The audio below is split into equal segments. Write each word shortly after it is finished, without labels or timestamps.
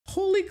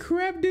Holy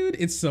crap, dude.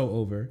 It's so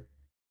over.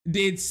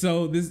 It's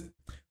so this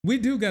we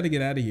do got to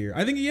get out of here.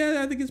 I think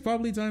it's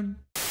probably time.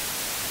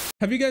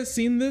 Have you guys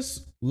seen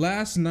this?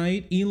 Last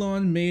night,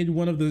 Elon made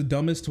one of the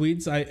dumbest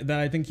tweets that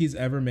I think he's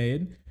ever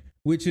made,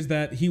 which is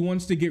that he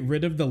wants to get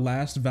rid of the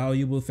last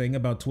valuable thing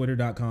about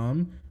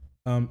twitter.com,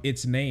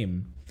 its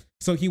name.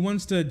 So he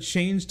wants to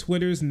change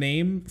Twitter's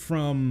name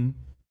from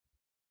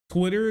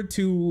Twitter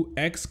to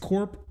X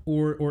Corp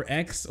or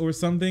X or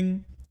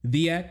something,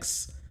 the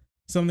X,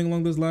 something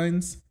along those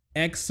lines.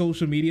 X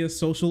social media,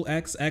 social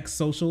X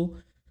social,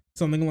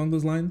 something along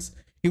those lines.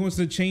 He wants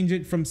to change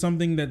it from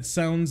something that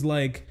sounds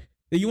like,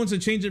 he wants to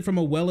change it from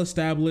a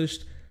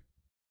well-established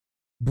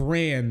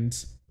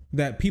brand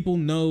that people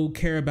know,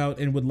 care about,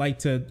 and would like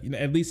to,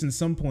 at least at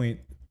some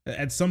point,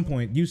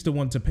 used to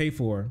want to pay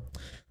for,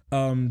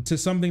 to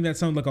something that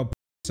sounds like a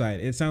site.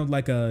 It sounds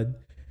like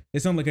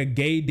a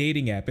gay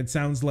dating app. It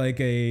sounds like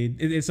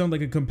it sounds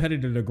like a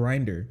competitor to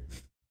Grindr.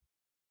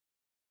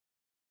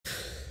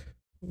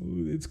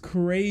 It's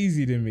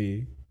crazy to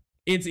me.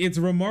 It's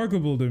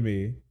remarkable to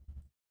me.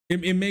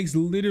 It makes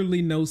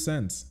literally no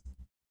sense.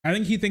 I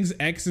think he thinks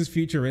X is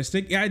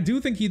futuristic. Yeah, I do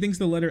think he thinks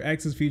the letter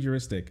X is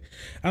futuristic.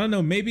 I don't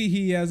know. Maybe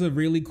he has a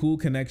really cool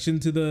connection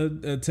to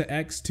the to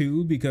X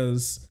too,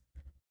 because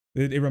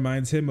it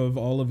reminds him of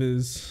all of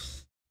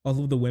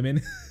the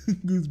women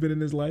who's been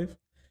in his life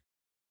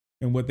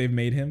and what they've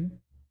made him.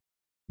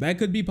 That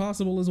could be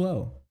possible as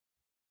well.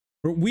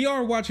 We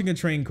are watching a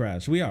train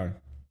crash. We are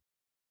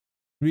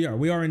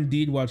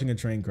indeed watching a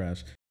train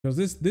crash.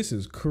 Because this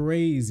is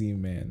crazy,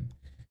 man.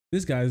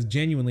 This guy is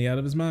genuinely out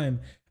of his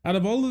mind. Out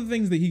of all of the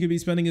things that he could be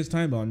spending his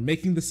time on,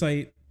 making the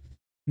site,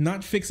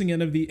 not fixing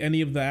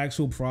any of the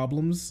actual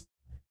problems,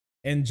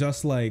 and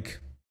just like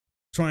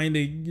trying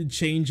to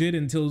change it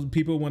until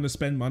people want to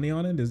spend money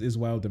on it is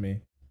wild to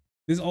me.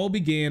 This all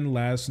began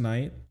last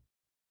night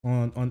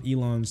on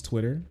Elon's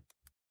Twitter.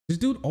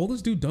 All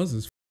this dude does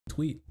is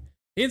tweet.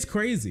 It's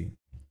crazy.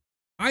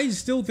 I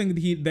still think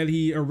that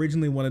he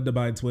originally wanted to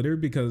buy Twitter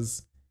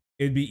because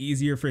it'd be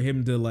easier for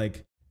him to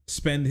like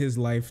spend his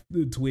life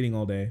tweeting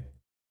all day.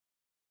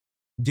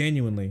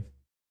 Genuinely.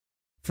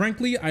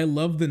 Frankly, I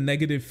love the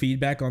negative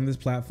feedback on this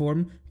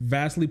platform,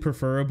 vastly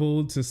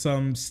preferable to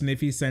some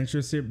sniffy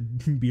censorship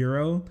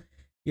bureau.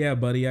 Yeah,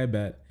 buddy, I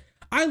bet.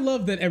 I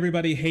love that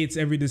everybody hates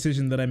every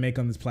decision that I make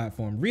on this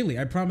platform. Really,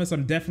 I promise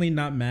I'm definitely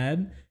not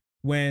mad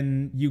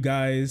when you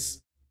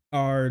guys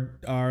are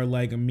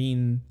like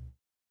mean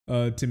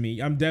to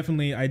me. I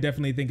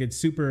definitely think it's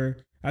super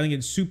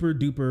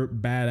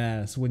duper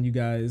badass when you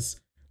guys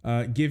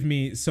give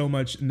me so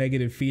much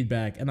negative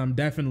feedback, and I'm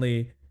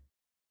definitely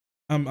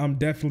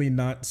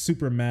not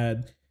super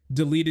mad.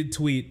 Deleted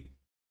tweet,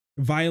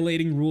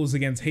 violating rules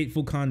against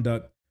hateful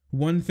conduct.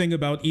 One thing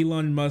about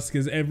Elon Musk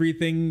is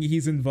everything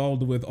he's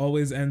involved with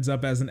always ends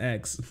up as an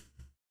X.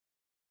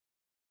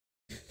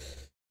 God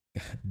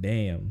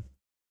damn.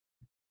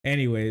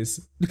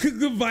 Anyways,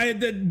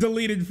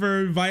 deleted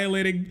for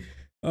violating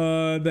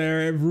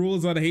their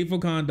rules on hateful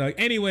conduct.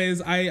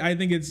 Anyways, I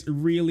think it's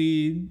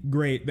really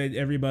great that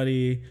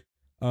everybody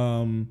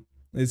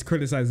is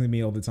criticizing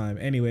me all the time.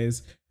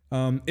 Anyways,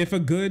 if a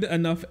good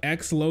enough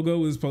X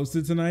logo is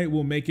posted tonight,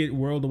 we'll make it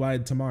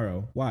worldwide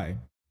tomorrow. Why?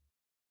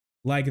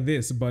 Like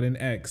this, but in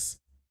X.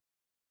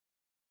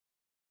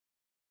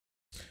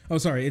 Oh,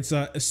 sorry. It's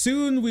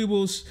soon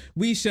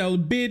we shall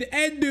bid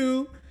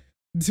adieu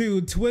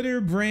to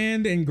Twitter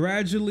brand and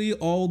gradually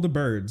all the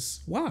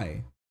birds.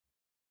 Why?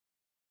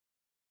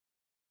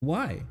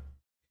 Why?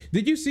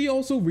 Did you see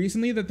also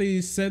recently that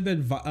they said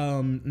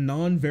that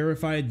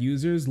non-verified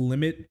users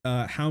limit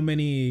how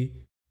many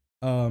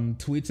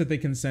tweets that they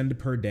can send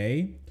per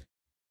day?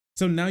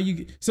 So now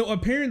so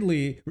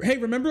apparently, hey,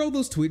 remember all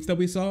those tweets that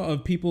we saw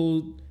of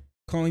people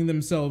calling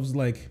themselves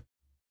like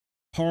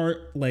hard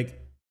R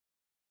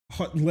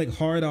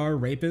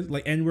rapist,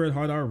 like N-word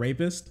hard R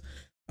rapist,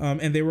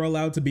 and they were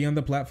allowed to be on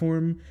the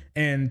platform,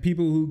 and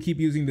people who keep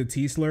using the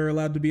T slur are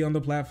allowed to be on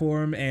the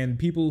platform, and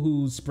people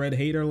who spread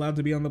hate are allowed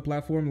to be on the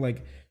platform,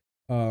 like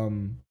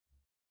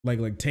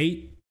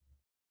Tate.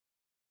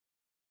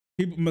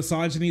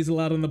 Misogyny is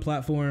allowed on the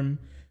platform,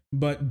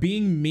 but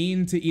being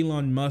mean to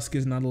Elon Musk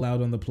is not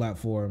allowed on the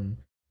platform.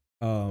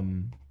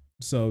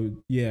 So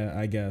yeah,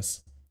 I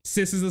guess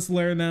cis is a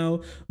slur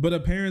now, but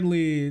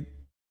apparently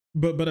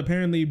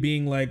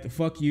being like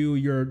fuck you,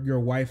 your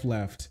wife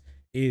left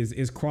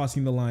is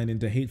crossing the line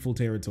into hateful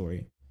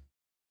territory.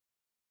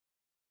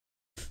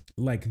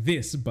 Like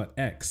this, but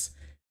X.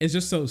 It's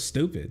just so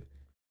stupid.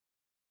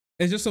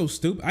 It's just so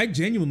stupid. I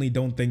genuinely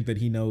don't think that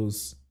he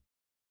knows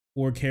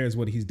or cares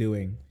what he's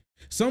doing.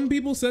 Some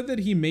people said that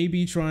he may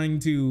be trying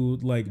to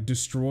like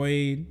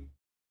destroy.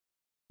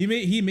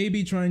 He may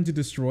be trying to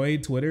destroy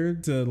Twitter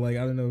to like,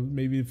 I don't know,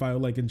 maybe file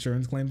like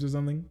insurance claims or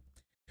something.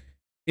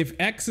 If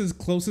X is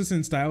closest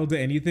in style to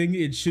anything,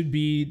 it should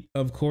be,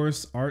 of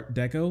course, Art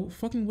Deco.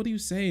 Fucking what are you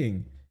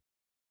saying?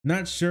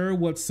 Not sure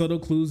what subtle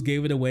clues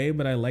gave it away,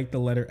 but I like the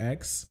letter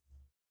X.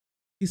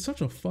 He's such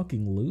a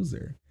fucking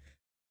loser.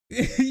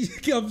 I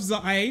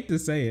hate to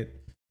say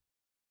it.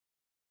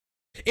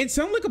 It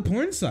sounds like a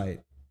porn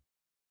site.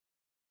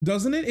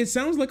 Doesn't it? It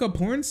sounds like a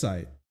porn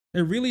site.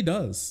 It really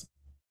does.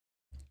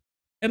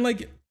 And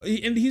like,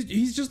 and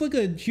he's just like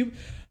a human.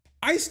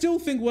 I still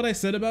think what I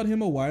said about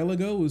him a while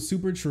ago was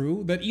super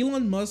true. That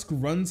Elon Musk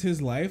runs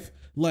his life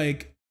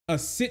like a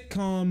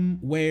sitcom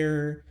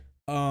where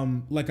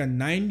like a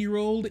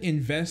 9-year-old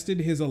invested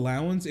his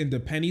allowance into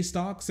penny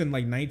stocks in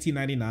like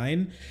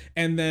 1999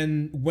 and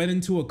then went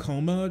into a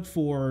coma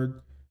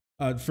for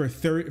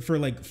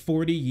like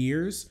 40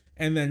 years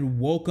and then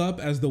woke up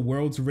as the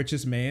world's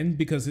richest man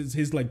because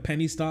his like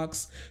penny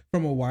stocks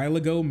from a while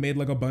ago made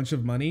like a bunch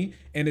of money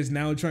and is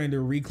now trying to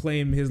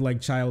reclaim his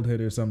like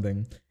childhood or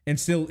something and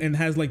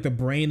has like the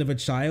brain of a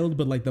child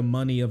but like the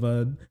money of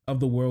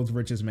the world's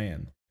richest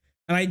man.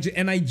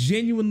 And I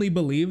genuinely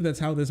believe that's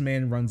how this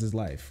man runs his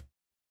life.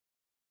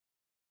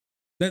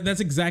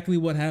 That's exactly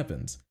what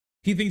happens.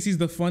 He thinks he's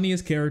the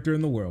funniest character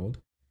in the world.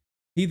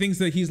 He thinks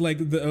that he's like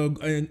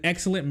an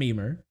excellent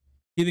memer.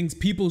 He thinks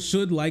people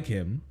should like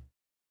him.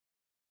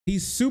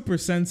 He's super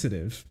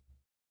sensitive.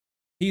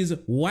 He's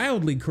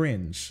wildly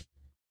cringe,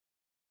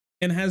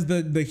 and has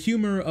the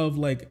humor of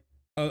like,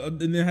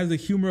 and it has the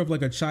humor of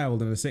like a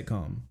child in a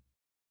sitcom.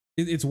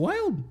 It's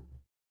wild.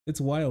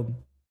 It's wild.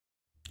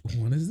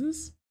 What is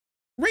this?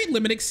 Rate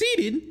limit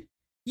exceeded.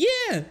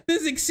 Yeah,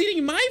 this is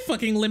exceeding my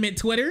fucking limit,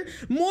 Twitter.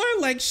 More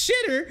like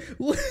shitter.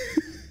 What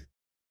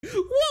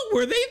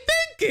were they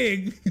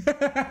thinking?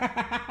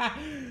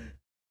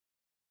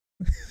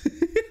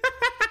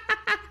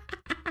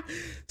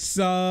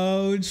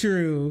 So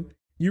true.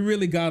 You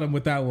really got him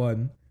with that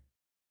one.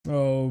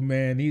 Oh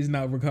man, he's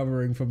not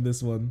recovering from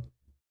this one.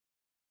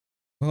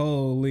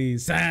 Holy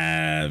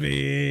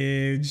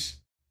savage.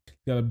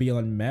 Gotta be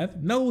on meth?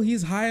 No,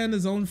 he's high on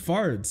his own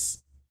farts.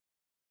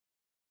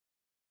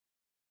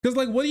 Cause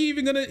like, what are you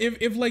even gonna,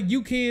 if like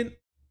you can't,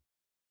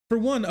 for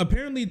one,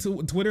 apparently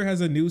Twitter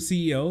has a new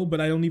CEO, but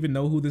I don't even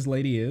know who this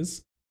lady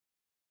is.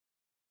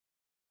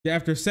 Yeah,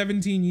 after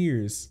 17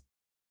 years.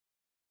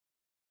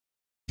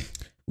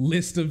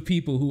 List of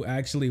people who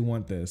actually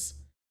want this.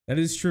 That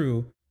is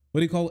true.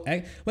 What do you call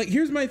it? Like,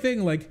 here's my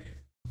thing. Like,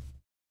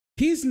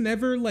 he's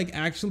never like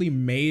actually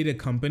made a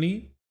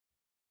company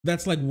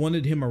that's like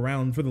wanted him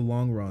around for the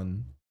long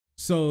run.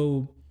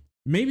 So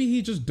maybe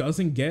he just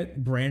doesn't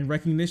get brand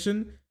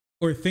recognition,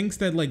 or thinks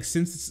that like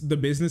since the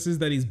businesses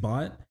that he's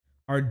bought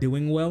are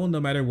doing well no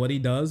matter what he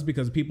does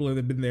because people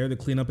have been there to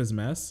clean up his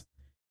mess,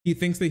 he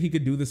thinks that he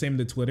could do the same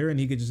to Twitter and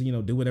he could just, you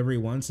know, do whatever he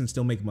wants and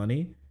still make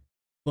money.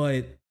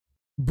 But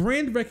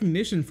brand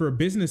recognition for a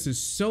business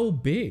is so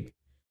big.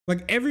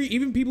 Like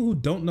even people who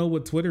don't know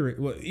what Twitter,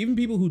 even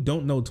people who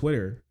don't know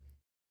Twitter,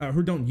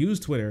 who don't use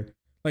Twitter,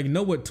 like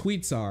know what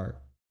tweets are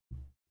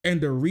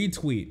and a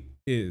retweet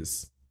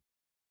is.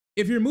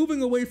 If you're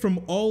moving away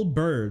from all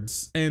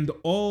birds and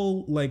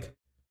all like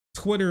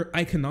Twitter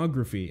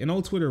iconography and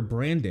all Twitter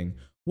branding,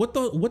 what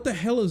the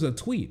hell is a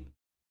tweet?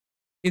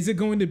 Is it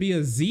going to be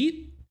a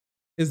zeet?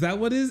 Is that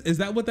what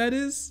that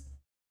is?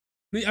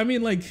 I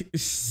mean, like,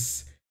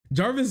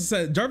 Jarvis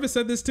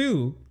said this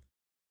too.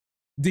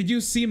 Did you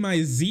see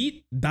my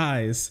zeet?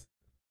 Dies.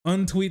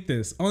 Untweet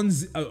this.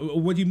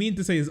 What you mean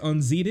to say is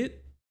unzeet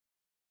it?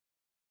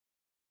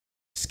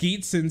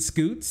 Skeets and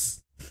scoots?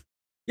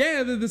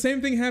 Yeah, the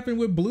same thing happened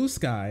with Blue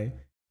Sky,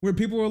 where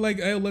people were like,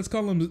 "Hey, let's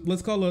call it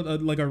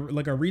like a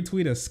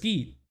retweet a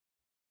skeet,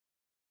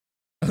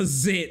 a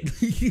zit."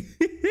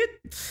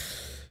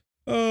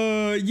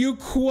 You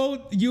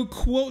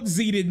quote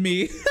zeeted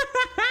me.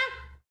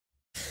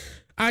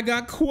 I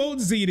got quote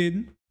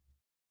zeeted.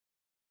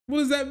 What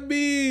does that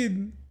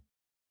mean?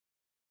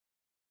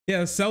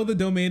 Yeah, sell the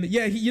domain.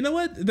 Yeah, you know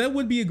what? That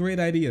would be a great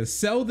idea.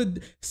 Sell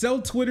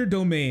Twitter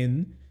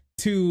domain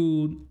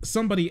to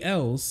somebody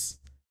else.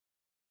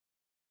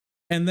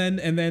 And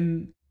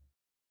then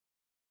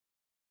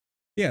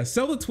yeah,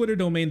 sell the Twitter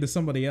domain to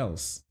somebody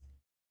else.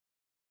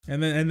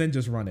 And then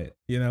just run it,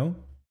 you know?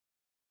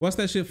 Watch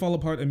that shit fall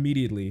apart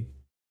immediately.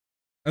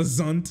 A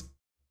zunt.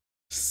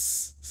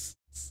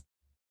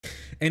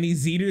 Any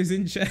Zeters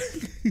in chat?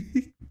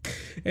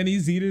 Any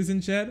Zeters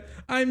in chat?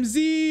 I'm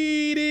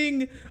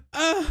Zeeting!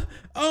 Oh,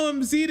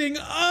 I'm Zeeting!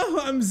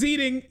 Oh, I'm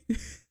Zeeting!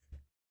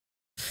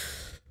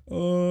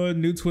 Oh,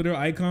 new Twitter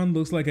icon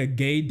looks like a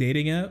gay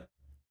dating app.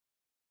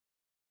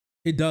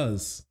 It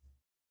does.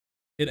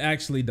 It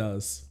actually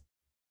does.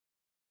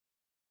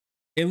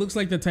 It looks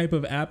like the type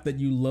of app that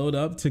you load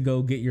up to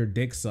go get your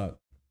dick sucked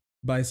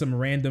by some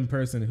random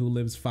person who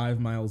lives 5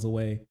 miles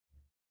away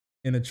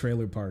in a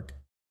trailer park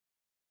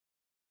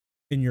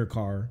in your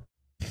car.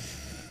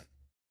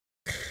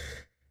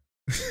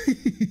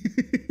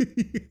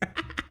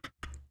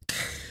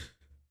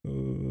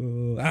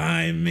 Oh,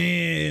 I'm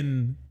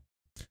in.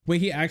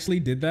 Wait, he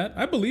actually did that?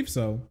 I believe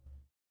so.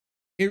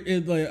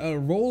 It like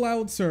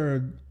rollouts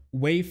are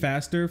way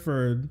faster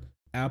for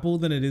Apple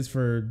than it is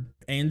for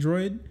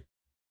Android.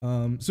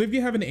 So if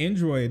you have an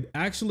Android,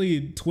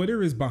 actually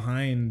Twitter is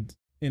behind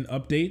in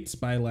updates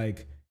by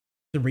like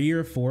 3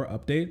 or 4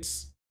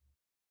 updates.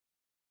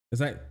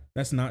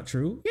 That's not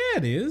true? Yeah,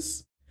 it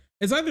is.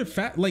 It's either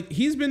like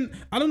he's been.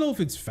 I don't know if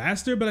it's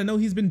faster, but I know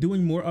he's been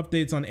doing more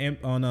updates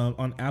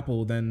on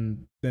Apple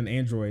than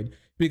Android,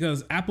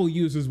 because Apple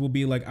users will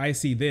be like, I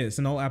see this,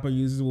 and all Apple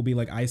users will be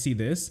like, I see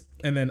this,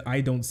 and then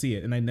I don't see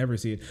it, and I never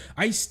see it.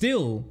 I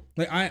still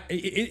like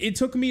it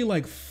took me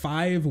like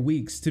 5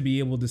 weeks to be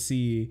able to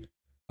see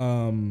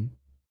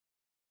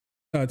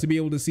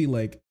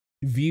like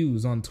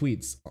views on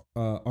tweets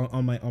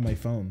on my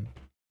phone.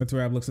 The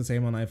Twitter app looks the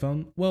same on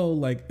iPhone. Well,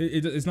 like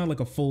it's not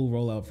like a full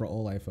rollout for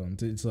all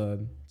iPhones. It's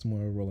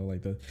more a rollout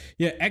like that.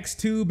 Yeah,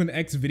 XTube and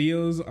X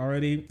videos are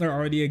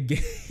already a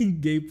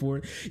gay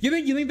port. You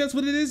think that's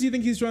what it is? You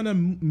think he's trying to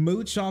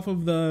mooch off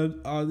of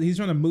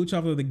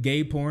the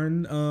gay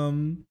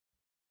porn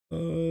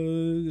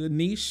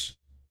niche?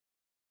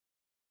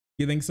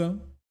 You think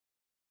so?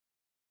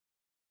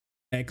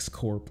 X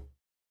Corp.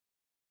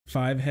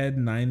 5-head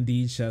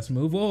 9D chess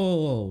move.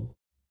 Whoa.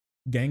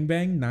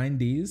 Gangbang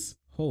 9Ds.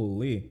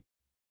 Holy.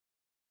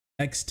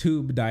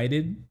 Xtube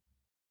died.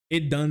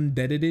 It done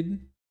deaded.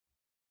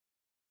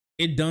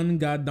 It done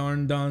god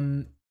darn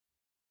done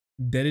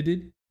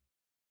deaded.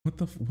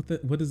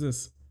 What is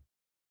this?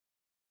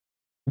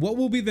 What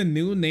will be the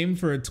new name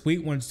for a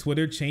tweet once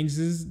Twitter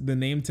changes the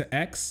name to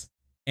X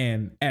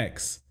and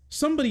X?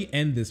 Somebody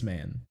end this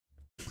man.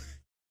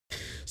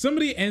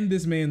 Somebody end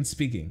this man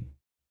speaking.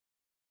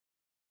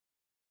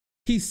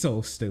 He's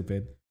so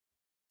stupid.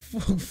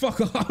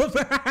 Fuck off.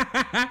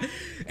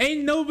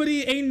 ain't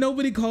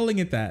nobody calling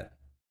it that.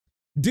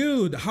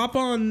 Dude, hop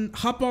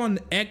on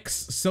X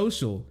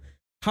social.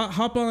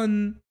 Hop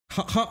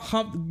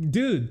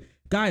dude,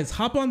 guys,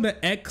 hop on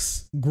the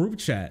X group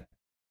chat.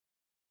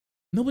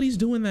 Nobody's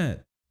doing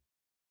that.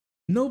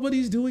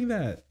 Nobody's doing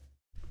that.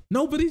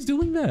 Nobody's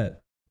doing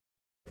that.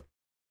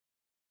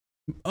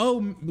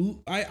 Oh,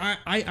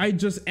 I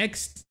just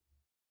X'd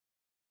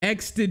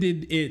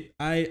it.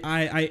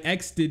 I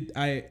X'd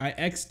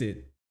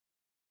it.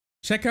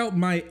 Check out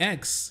my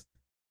X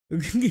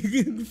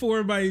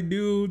for my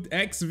new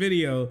X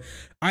video.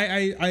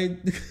 I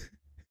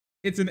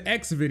it's an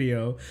X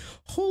video.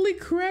 Holy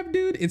crap,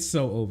 dude. It's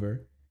so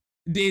over.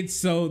 We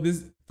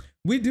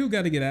do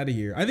got to get out of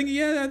here. I think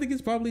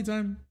it's probably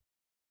time.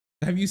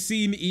 Have you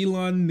seen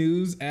Elon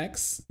News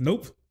X?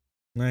 Nope.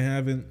 I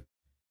haven't.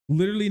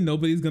 Literally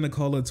nobody's going to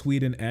call a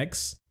tweet an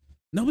X.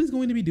 Nobody's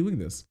going to be doing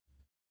this.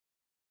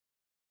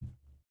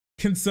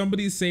 Can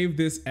somebody save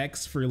this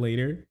X for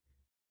later?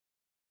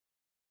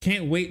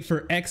 Can't wait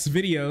for X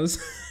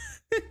videos.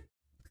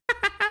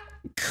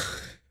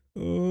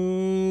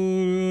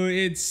 Oh,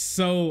 it's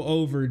so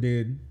over,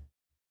 dude.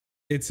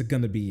 It's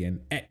gonna be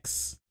an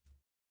X.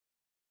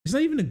 It's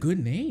not even a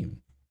good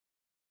name.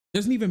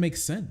 Doesn't even make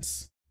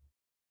sense.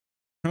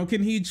 How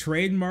can he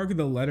trademark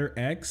the letter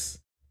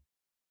X?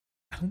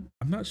 I'm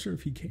not sure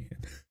if he can.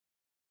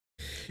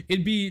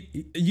 It'd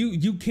be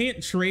you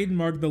can't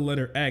trademark the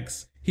letter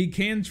X. He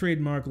can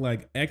trademark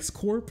like X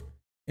Corp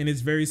and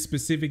its very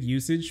specific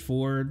usage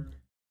for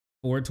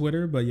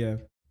Twitter, but yeah,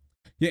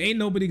 ain't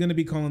nobody gonna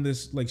be calling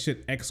this like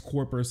shit X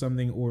Corp or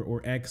something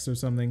or X or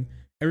something.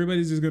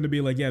 Everybody's just gonna be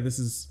like, yeah, this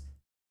is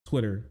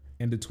Twitter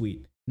and a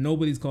tweet.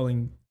 Nobody's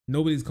calling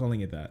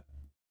it that.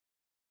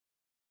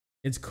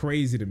 It's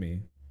crazy to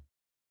me.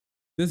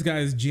 This guy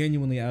is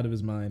genuinely out of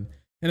his mind.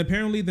 And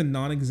apparently the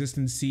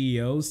non-existent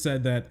CEO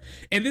said that,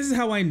 and this is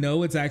how I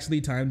know it's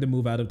actually time to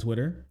move out of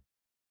Twitter.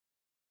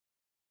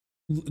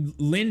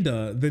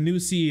 Linda, the new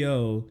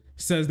CEO,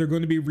 says they're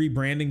going to be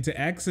rebranding to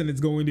X and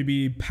it's going to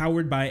be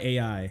powered by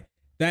AI.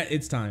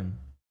 It's time.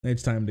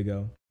 It's time to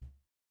go.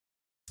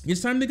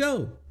 It's time to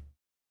go.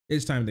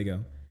 It's time to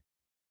go.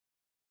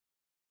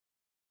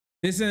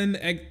 It's an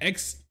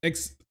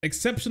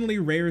exceptionally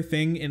rare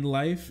thing in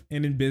life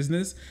and in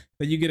business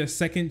that you get a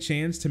second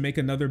chance to make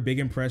another big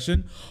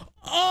impression.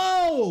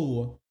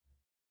 Oh,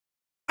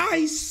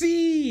 I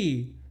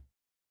see.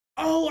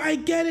 Oh, I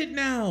get it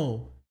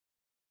now.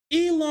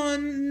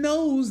 Elon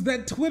knows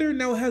that Twitter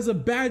now has a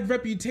bad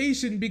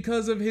reputation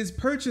because of his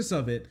purchase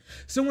of it.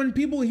 So when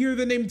people hear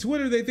the name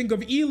Twitter, they think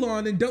of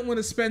Elon and don't want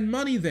to spend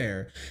money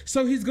there.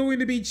 So he's going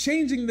to be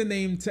changing the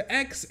name to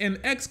X and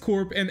X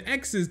Corp and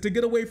X's to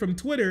get away from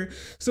Twitter,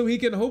 so he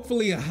can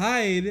hopefully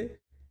hide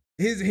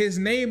his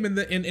name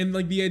and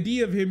like the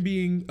idea of him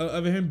being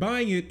of him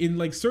buying it in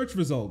like search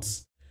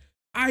results.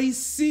 I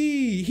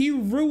see. He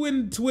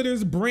ruined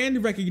Twitter's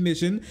brand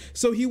recognition,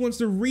 so he wants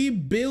to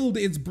rebuild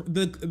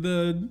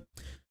the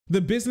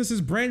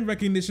business's brand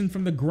recognition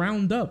from the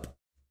ground up.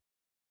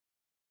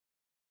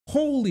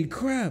 Holy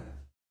crap.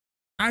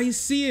 I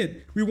see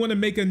it. We want to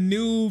make a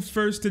new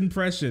first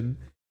impression.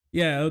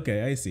 Yeah,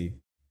 okay, I see.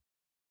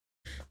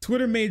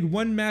 Twitter made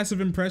one massive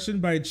impression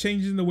by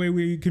changing the way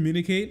we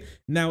communicate.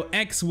 Now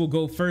X will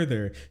go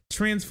further,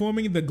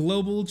 transforming the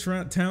global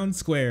town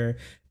square.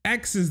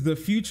 X is the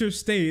future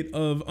state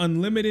of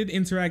unlimited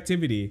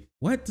interactivity.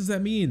 What does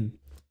that mean?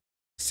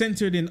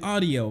 Centered in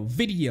audio,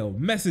 video,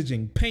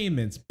 messaging,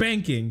 payments,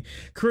 banking,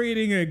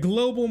 creating a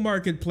global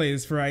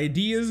marketplace for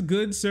ideas,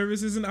 goods,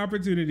 services, and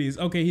opportunities.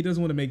 Okay, he doesn't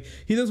want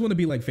to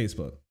be like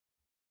Facebook,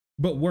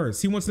 but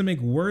worse. He wants to make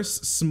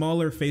worse,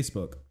 smaller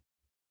Facebook.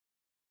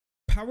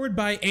 powered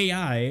by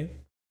AI,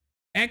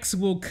 X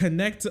will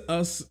connect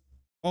us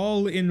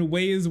all in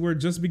ways we're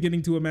just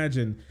beginning to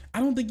imagine. I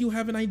don't think you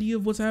have an idea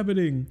of what's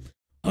happening.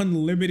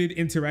 Unlimited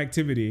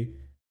interactivity.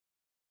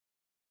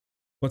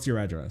 What's your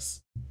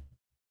address?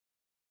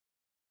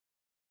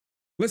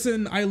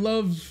 Listen, I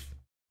love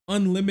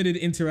unlimited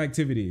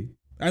interactivity.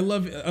 I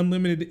love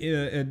unlimited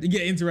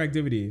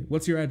interactivity.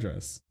 What's your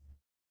address?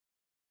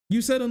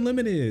 You said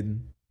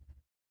unlimited.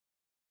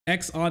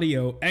 X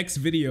audio, X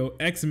video,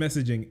 X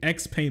messaging,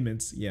 X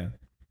payments. Yeah.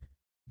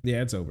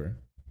 Yeah, it's over.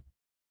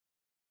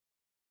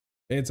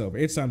 It's over.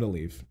 It's time to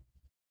leave.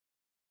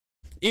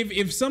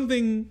 If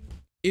something,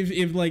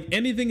 if like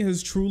anything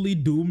has truly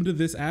doomed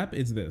this app,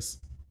 it's this.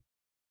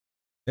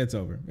 It's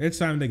over. It's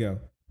time to go.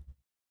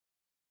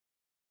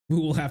 We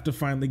will have to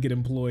finally get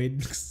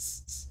employed.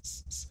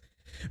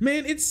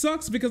 Man, it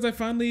sucks because I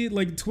finally,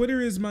 like,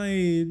 Twitter is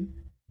my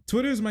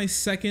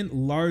second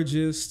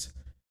largest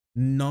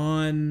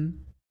non-YouTube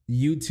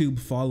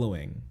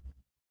following.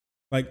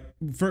 Like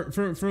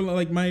for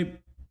like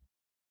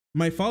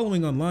my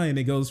following online,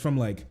 it goes from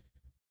like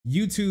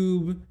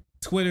YouTube,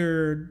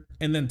 Twitter,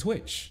 and then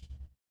Twitch.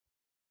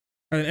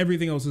 And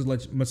everything else is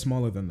like much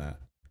smaller than that.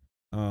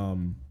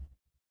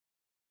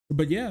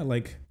 But yeah,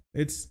 like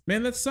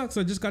man, that sucks.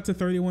 I just got to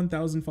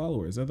 31,000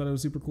 followers. I thought it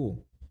was super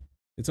cool.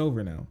 It's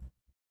over now.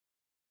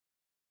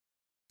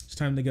 It's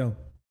time to go.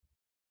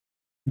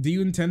 Do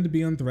you intend to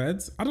be on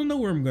Threads? I don't know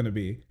where I'm gonna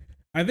be.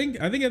 I think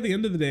at the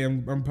end of the day,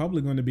 I'm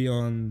probably going to be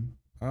on,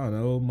 I don't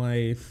know,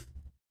 my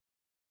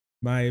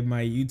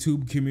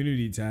YouTube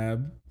community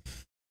tab.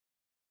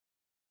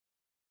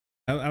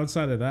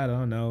 Outside of that, I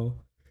don't know.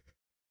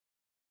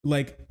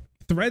 Like,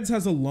 Threads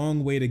has a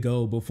long way to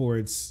go before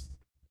it's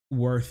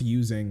worth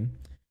using,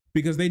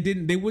 because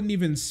they wouldn't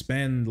even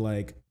spend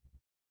like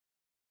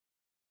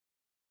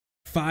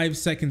 5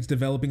 seconds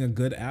developing a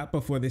good app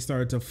before they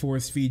started to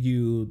force feed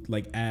you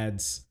like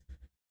ads,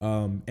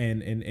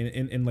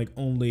 and like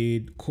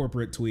only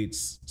corporate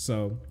tweets.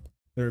 So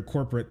they're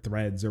corporate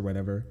threads or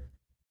whatever,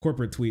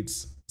 corporate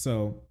tweets.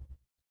 So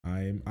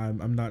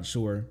I'm not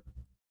sure.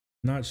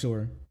 Not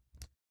sure.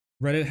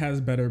 Reddit has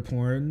better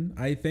porn,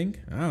 I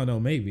think. I don't know,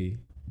 maybe.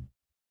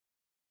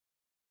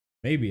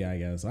 Maybe, I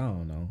guess. I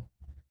don't know.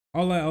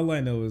 All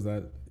I know is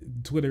that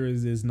Twitter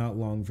is not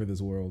long for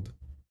this world.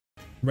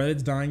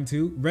 Reddit's dying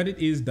too. Reddit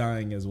is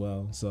dying as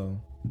well,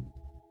 so.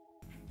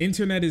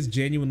 Internet is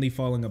genuinely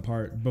falling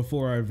apart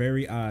before our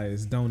very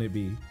eyes, don't it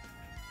be?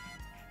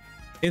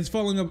 It's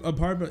falling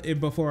apart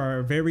before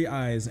our very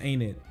eyes,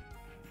 ain't it?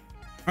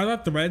 I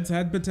thought Threads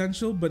had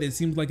potential, but it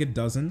seems like it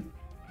doesn't.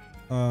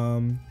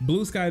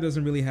 Blue Sky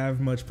doesn't really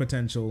have much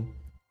potential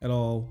at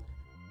all,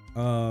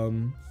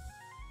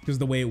 because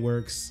the way it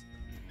works.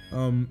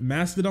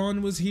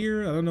 Mastodon was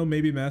here. I don't know,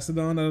 maybe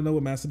Mastodon. I don't know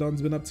what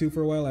Mastodon's been up to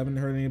for a while. I haven't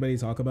heard anybody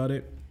talk about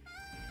it.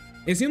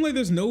 It seemed like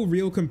there's no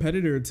real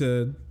competitor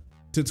to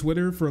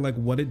Twitter for like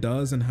what it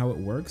does and how it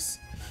works.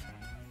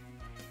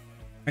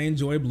 I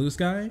enjoy Blue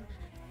Sky.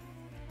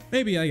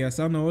 Maybe, I guess.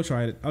 I don't know. I'll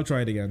try it. I'll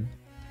try it again.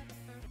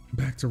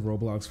 Back to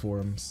Roblox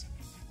forums.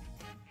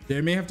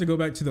 They may have to go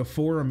back to the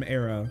forum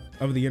era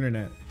of the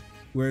internet,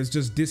 where it's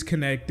just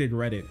disconnected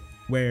Reddit,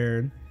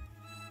 where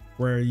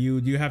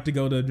you have to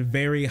go to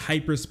very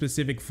hyper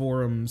specific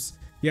forums.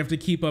 You have to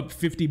keep up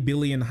 50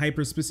 billion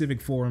hyper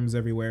specific forums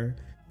everywhere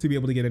to be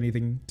able to get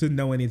anything, to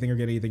know anything or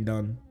get anything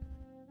done.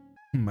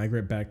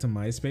 Migrate back to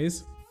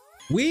MySpace.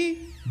 We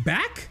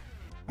back?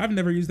 I've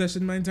never used that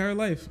shit in my entire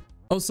life.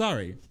 Oh,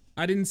 sorry.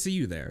 I didn't see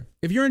you there.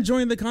 If you're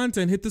enjoying the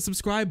content, hit the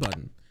subscribe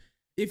button.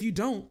 If you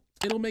don't,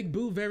 it'll make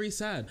Boo very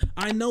sad.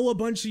 I know a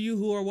bunch of you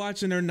who are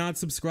watching are not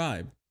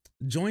subscribed.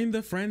 Join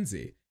the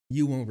frenzy.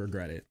 You won't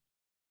regret it.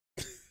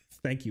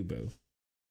 Thank you, Boo.